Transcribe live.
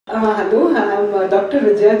Hello, I'm Dr.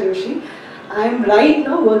 Vijaya Jashi. I'm right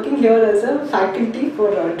now working here as a faculty for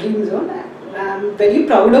DreamZone. I'm very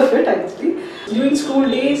proud of it actually. During school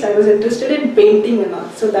days, I was interested in painting and all.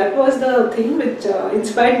 So that was the thing which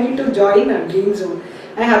inspired me to join DreamZone.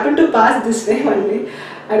 I happened to pass this way one day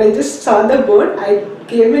and I just saw the board. I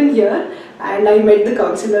came in here and I met the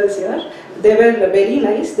counselors here. They were very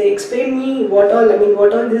nice. They explained me what all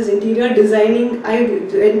this interior designing. I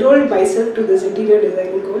enrolled myself to this interior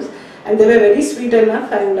designing course, and they were very sweet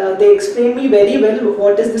enough, and they explained me very well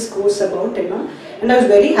what is this course about, and I was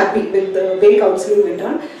very happy with the way counseling went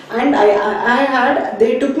on. And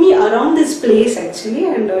they took me around this place actually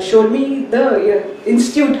and showed me the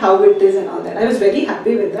institute, how it is and all that. I was very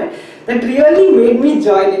happy with that. That really made me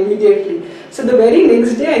join immediately. So the very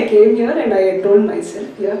next day I came here and I enrolled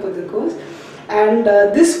myself here for the course. And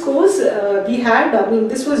this course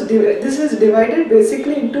this was divided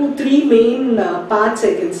basically into three main parts,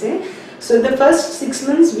 I can say. So the first 6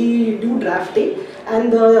 months we do drafting,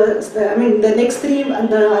 and the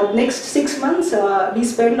next 6 months we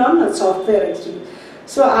spend on software actually.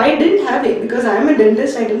 So I didn't have it because I am a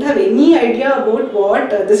dentist. I didn't have any idea about what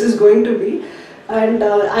this is going to be, and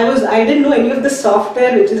I didn't know any of the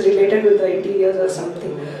software which is related with the interiors or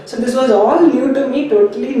something. So this was all new to me,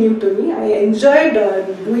 totally new to me. I enjoyed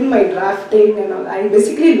doing my drafting and all. I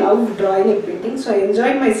basically love drawing and painting, so I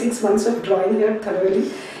enjoyed my 6 months of drawing here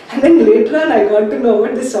thoroughly. And then later on I got to know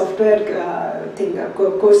about this software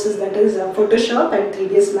courses, that is Photoshop and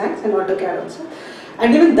 3ds Max and AutoCAD also.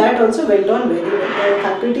 And even that also went on very well. The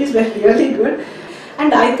faculties were really good.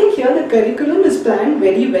 And I think here the curriculum is planned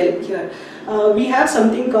very well here. We have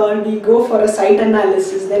something called, we go for a site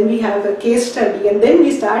analysis, then we have a case study, and then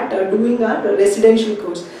we start doing our residential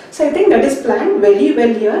course. So I think that is planned very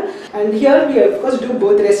well here. And here we of course do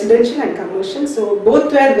both residential and commercial. So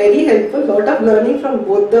both were very helpful, lot of learning from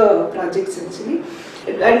both the projects actually.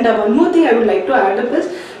 And one more thing I would like to add up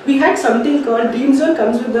is, we had something called DreamZone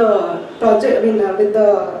comes with the project, with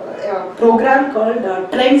the program called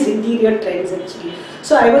Trends, Interior Trends actually.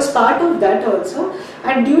 So I was part of that also,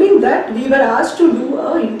 and during that we were asked to do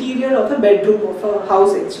an interior of a bedroom of a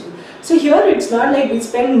house actually. So here it's not like we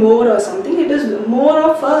spend more or something, it is more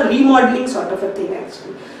of a remodeling sort of a thing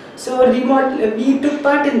actually. So we took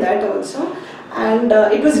part in that also, and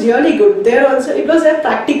it was really good. There also it was a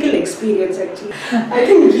practical experience actually. I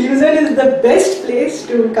think DreamZone is the best place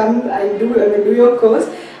to come and do your course.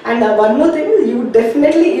 And one more thing, you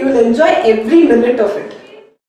will enjoy every minute of it.